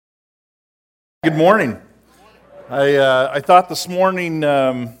Good morning. I thought this morning,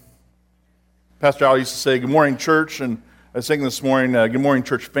 Pastor Al used to say, "Good morning, church," and I was thinking this morning, "Good morning,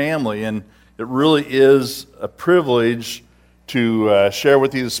 church family," and it really is a privilege to share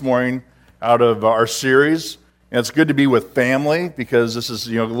with you this morning out of our series. And it's good to be with family because this is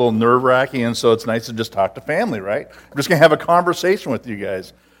a little nerve-wracking, and so it's nice to just talk to family, right? I'm just going to have a conversation with you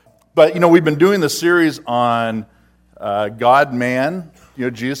guys. But we've been doing the series on God-man.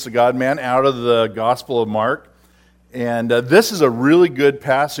 Jesus, the God-man, out of the Gospel of Mark. And this is a really good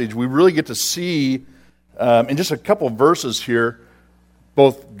passage. We really get to see, in just a couple of verses here,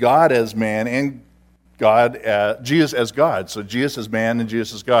 both God as man and Jesus as God. So Jesus as man and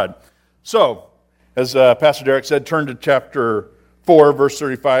Jesus as God. So, as Pastor Derek said, turn to chapter 4, verse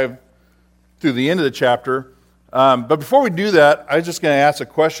 35 through the end of the chapter. But before we do that, I was just going to ask a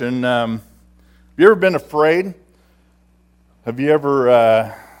question. Have you ever been afraid? Have you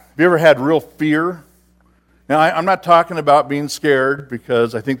ever had real fear? Now, I'm not talking about being scared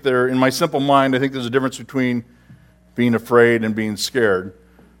because I think in my simple mind, I think there's a difference between being afraid and being scared.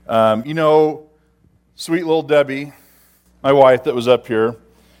 Sweet little Debbie, my wife that was up here,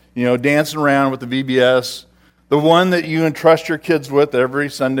 dancing around with the VBS, the one that you entrust your kids with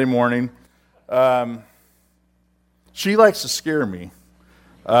every Sunday morning, she likes to scare me.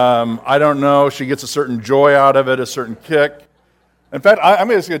 I don't know, she gets a certain joy out of it, a certain kick. In fact, I'm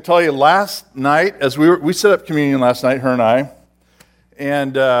just going to tell you, last night, as we set up communion last night, her and I,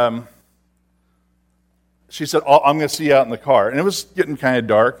 and she said, "I'm going to see you out in the car." And it was getting kind of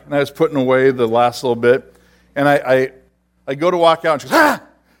dark, and I was putting away the last little bit, and I go to walk out, and she goes, "Ah!"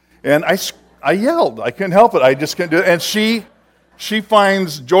 And I yelled. I couldn't help it. I just couldn't do it. And she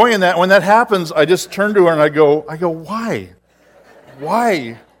finds joy in that. When that happens, I just turn to her, and I go, "Why?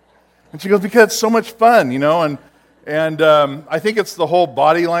 Why?" And she goes, "Because it's so much fun, And I think it's the whole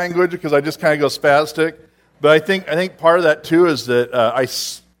body language because I just kind of go spastic. But I think part of that too is that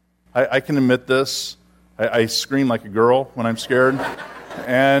I can admit this. I scream like a girl when I'm scared,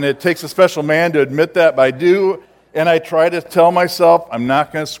 and it takes a special man to admit that. But I do, and I try to tell myself I'm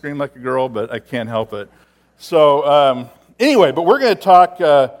not going to scream like a girl, but I can't help it. So anyway, but we're going to talk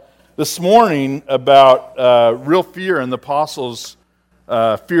this morning about real fear and the apostles'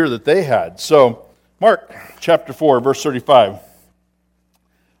 fear that they had. So. Mark chapter 4, verse 35.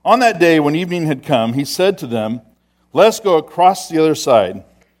 On that day when evening had come, he said to them, "Let us go across the other side."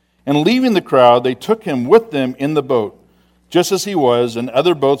 And leaving the crowd, they took him with them in the boat, just as he was, and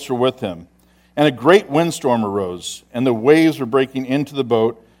other boats were with him. And a great windstorm arose, and the waves were breaking into the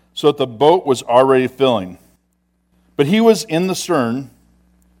boat, so that the boat was already filling. But he was in the stern,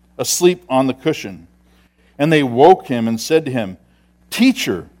 asleep on the cushion. And they woke him and said to him,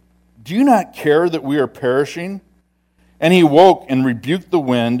 "Teacher, do you not care that we are perishing?" And he woke and rebuked the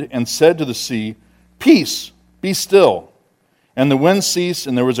wind and said to the sea, "Peace, be still." And the wind ceased,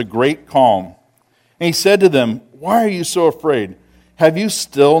 and there was a great calm. And he said to them, "Why are you so afraid? Have you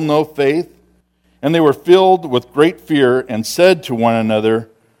still no faith?" And they were filled with great fear and said to one another,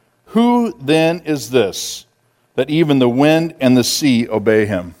 "Who then is this, that even the wind and the sea obey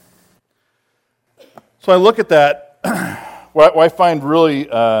him?" So I look at that. What I find really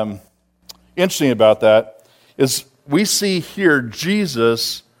interesting about that is we see here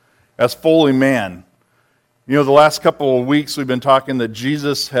Jesus as fully man. The last couple of weeks we've been talking that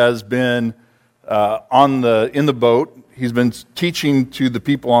Jesus has been in the boat. He's been teaching to the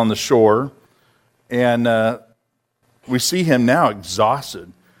people on the shore, and we see him now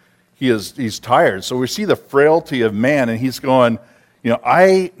exhausted. He's tired. So we see the frailty of man, and he's going,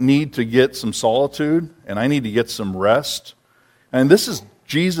 I need to get some solitude, and I need to get some rest. And this is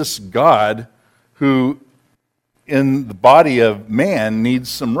Jesus, God, who in the body of man needs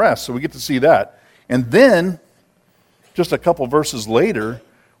some rest. So we get to see that. And then, just a couple verses later,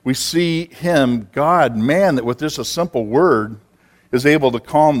 we see him, God, man, that with just a simple word is able to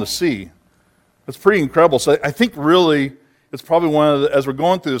calm the sea. It's pretty incredible. So I think really it's probably as we're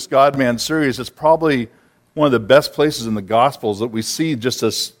going through this God-man series, it's probably one of the best places in the Gospels that we see just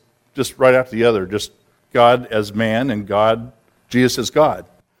right after the other, just God as man and God, Jesus as God.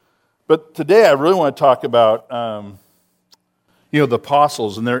 But today I really want to talk about, the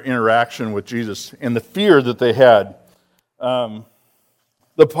apostles and their interaction with Jesus and the fear that they had. The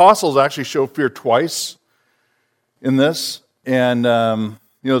apostles actually show fear twice in this. And,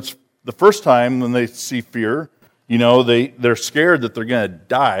 it's the first time when they see fear, they're scared that they're going to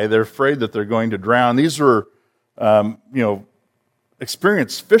die. They're afraid that they're going to drown. These were,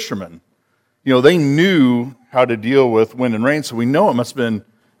 experienced fishermen. They knew how to deal with wind and rain, so we know it must have been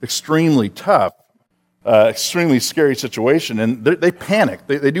extremely tough, extremely scary situation. And they panic.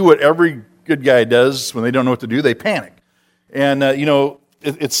 They do what every good guy does when they don't know what to do, they panic. And,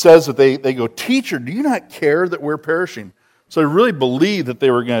 it says that they go, "Teacher, do you not care that we're perishing?" So they really believed that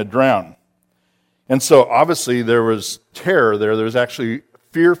they were going to drown. And so obviously there was terror there. There was actually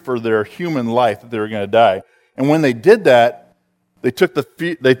fear for their human life, that they were going to die. And when they did that, they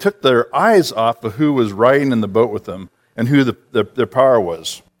took their eyes off of who was riding in the boat with them and who their power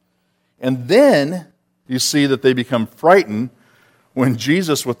was. And then you see that they become frightened when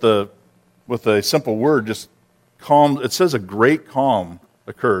Jesus, with a simple word, just calmed. It says a great calm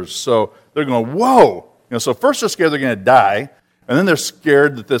occurs. So they're going, "Whoa!" So first they're scared they're going to die, and then they're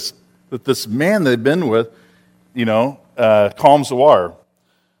scared that this man they've been with, calms the water.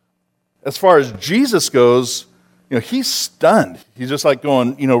 As far as Jesus goes, he's stunned. He's just like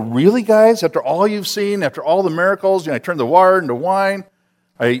going, "Really, guys? After all you've seen, after all the miracles, I turned the water into wine.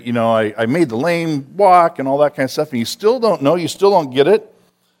 I made the lame walk and all that kind of stuff, and you still don't know. You still don't get it.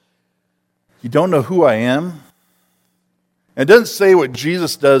 You don't know who I am." And it doesn't say what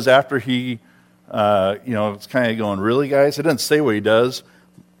Jesus does after he, it's kind of going, "Really, guys?" It doesn't say what he does.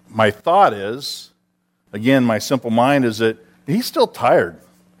 My thought is, again, my simple mind is that he's still tired.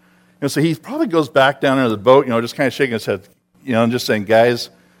 So he probably goes back down into the boat, just kind of shaking his head, and just saying, "Guys,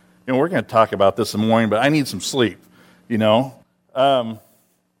 we're going to talk about this in the morning, but I need some sleep." So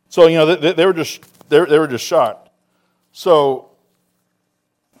they were just shocked. So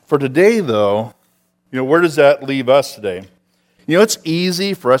for today, though, where does that leave us today? It's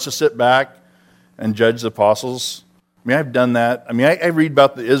easy for us to sit back and judge the apostles. I've done that. I read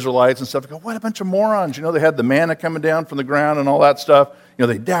about the Israelites and stuff. I go, "What a bunch of morons." They had the manna coming down from the ground and all that stuff.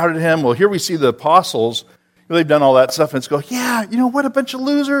 They doubted him. Well, here we see the apostles. They've done all that stuff. And it's go, "Yeah, what a bunch of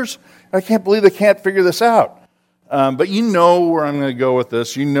losers. I can't believe they can't figure this out." But where I'm going to go with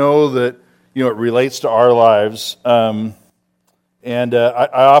this. That, it relates to our lives. I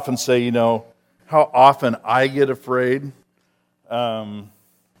often say, how often I get afraid. I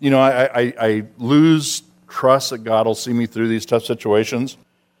lose trust that God will see me through these tough situations.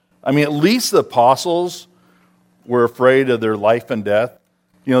 At least the apostles were afraid of their life and death.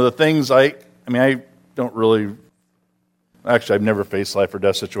 The things I don't really, actually, I've never faced life or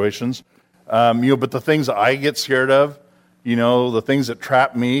death situations. But the things I get scared of, the things that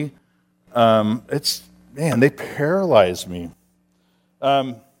trap me, they paralyze me.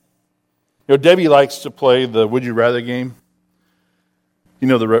 Debbie likes to play the Would You Rather game.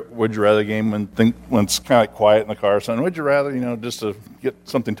 The Would You Rather game when it's kind of quiet in the car or something. Would you rather, just to get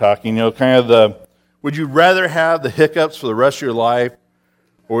something talking, kind of the, would you rather have the hiccups for the rest of your life,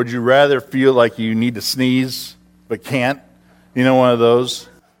 or would you rather feel like you need to sneeze but can't? One of those.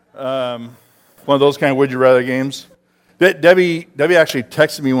 One of those kind of Would You Rather games. Debbie actually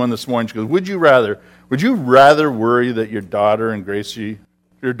texted me one this morning. She goes, would you rather worry that your daughter and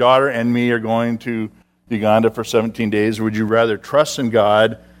me are going to Uganda for 17 days, or would you rather trust in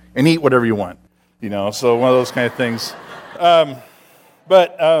God and eat whatever you want? So one of those kind of things.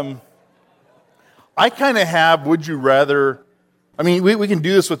 But I kind of have would you rather. We can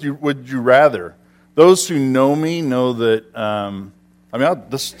do this with you. Would you rather? Those who know me know that.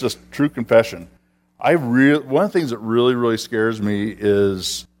 This is just true confession. One of the things that really, really scares me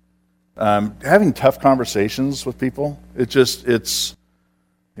is having tough conversations with people.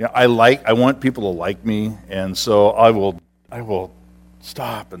 I want people to like me, and so I will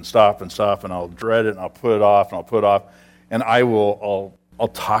stop, and I'll dread it, and I'll put it off, and I'll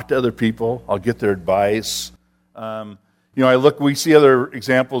talk to other people. I'll get their advice. We see other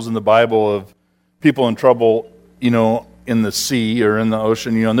examples in the Bible of people in trouble, in the sea or in the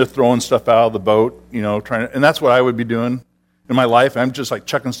ocean, and they're throwing stuff out of the boat, and that's what I would be doing in my life. I'm just like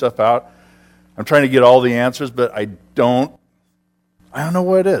checking stuff out. I'm trying to get all the answers, but I don't know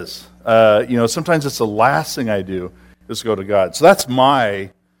what it is. Sometimes it's the last thing I do is go to God. So that's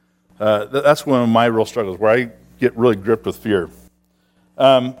that's one of my real struggles, where I get really gripped with fear.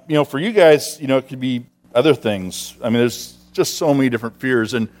 For you guys, it could be other things. There's just so many different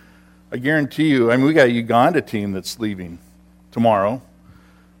fears, and I guarantee you, we got a Uganda team that's leaving tomorrow.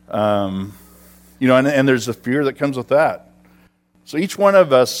 And there's a fear that comes with that. So each one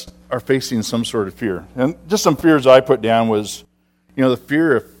of us are facing some sort of fear. And just some fears I put down was, the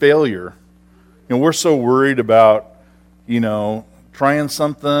fear of failure. We're so worried about, trying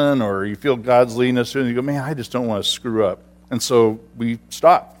something, or you feel God's leading us, and you go, man, I just don't want to screw up. And so we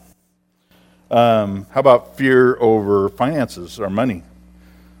stop. How about fear over finances or money?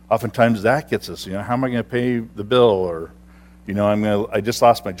 Oftentimes that gets us, how am I going to pay the bill? Or, I just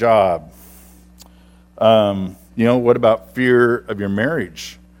lost my job. What about fear of your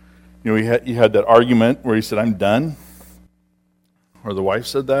marriage? You had that argument where you said, I'm done. Or the wife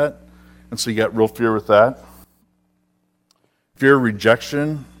said that. And so you got real fear with that. Fear of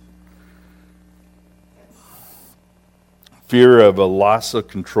rejection. Fear of a loss of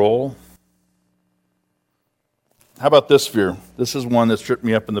control. How about this fear? This is one that's tripped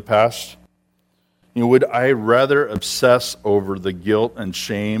me up in the past. Would I rather obsess over the guilt and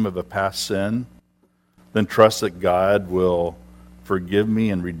shame of a past sin than trust that God will forgive me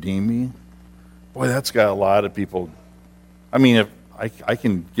and redeem me? Boy, that's got a lot of people. I mean, if I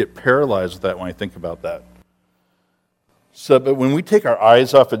can get paralyzed with that when I think about that. So, but when we take our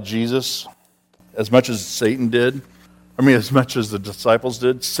eyes off of Jesus, as much as Satan did, as much as the disciples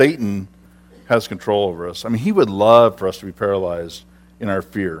did, Satan has control over us. He would love for us to be paralyzed in our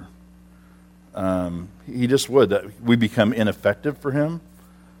fear. He just would. That we become ineffective for him.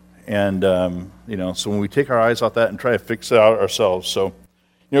 And, so when we take our eyes off that and try to fix it out ourselves. So,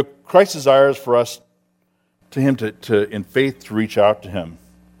 Christ desires for us to in faith to reach out to him.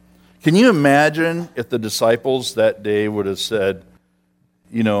 Can you imagine if the disciples that day would have said,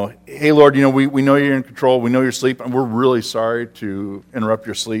 hey, Lord, we know you're in control. We know you're asleep, and we're really sorry to interrupt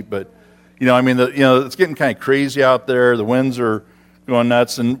your sleep. But, it's getting kind of crazy out there. The winds are going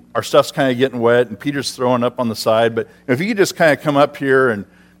nuts, and our stuff's kind of getting wet, and Peter's throwing up on the side. But if you could just kind of come up here and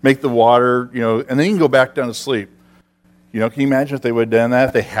make the water, and then you can go back down to sleep. Can you imagine if they would have done that,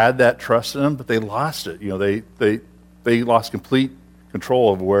 if they had that trust in them, but they lost it. They lost complete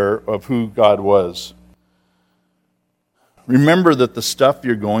control of who God was. Remember that the stuff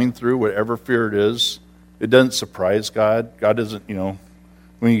you're going through, whatever fear it is, it doesn't surprise God. God doesn't,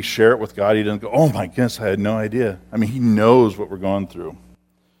 when you share it with God, he doesn't go, oh my goodness, I had no idea. He knows what we're going through.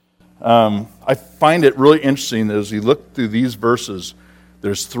 I find it really interesting that as we look through these verses,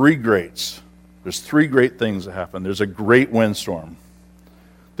 there's three greats. There's three great things that happen. There's a great windstorm.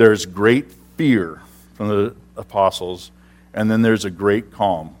 There's great fear from the apostles. And then there's a great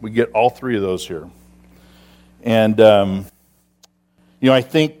calm. We get all three of those here. And, I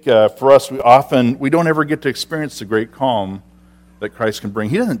think for us, we don't ever get to experience the great calm that Christ can bring.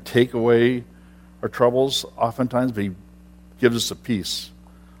 He doesn't take away our troubles oftentimes, but he gives us a peace.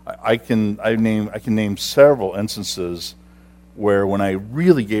 I can name several instances where when I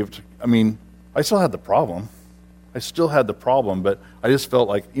really gave to, I still had the problem. But I just felt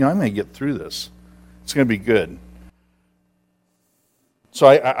like, I'm going to get through this. It's going to be good. So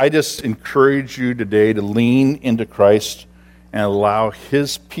I just encourage you today to lean into Christ and allow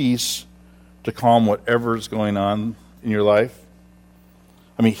his peace to calm whatever is going on in your life.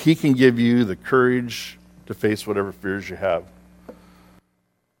 He can give you the courage to face whatever fears you have. So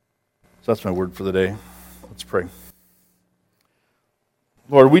that's my word for the day. Let's pray.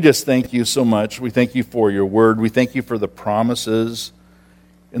 Lord, we just thank you so much. We thank you for your word. We thank you for the promises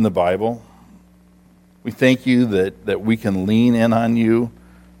in the Bible. We thank you that we can lean in on you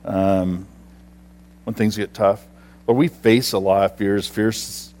when things get tough. But we face a lot of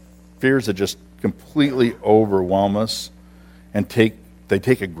fears that just completely overwhelm us and they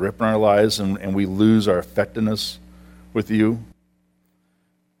take a grip on our lives and we lose our effectiveness with you.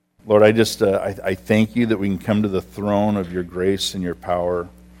 Lord, I thank you that we can come to the throne of your grace and your power.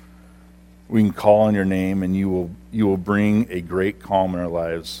 We can call on your name and you will bring a great calm in our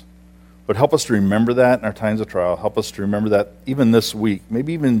lives. But help us to remember that in our times of trial. Help us to remember that even this week,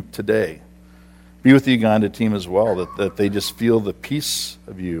 maybe even today. Be with the Uganda team as well, that they just feel the peace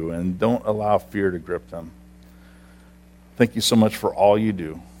of you and don't allow fear to grip them. Thank you so much for all you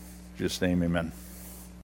do. In Jesus' name, amen.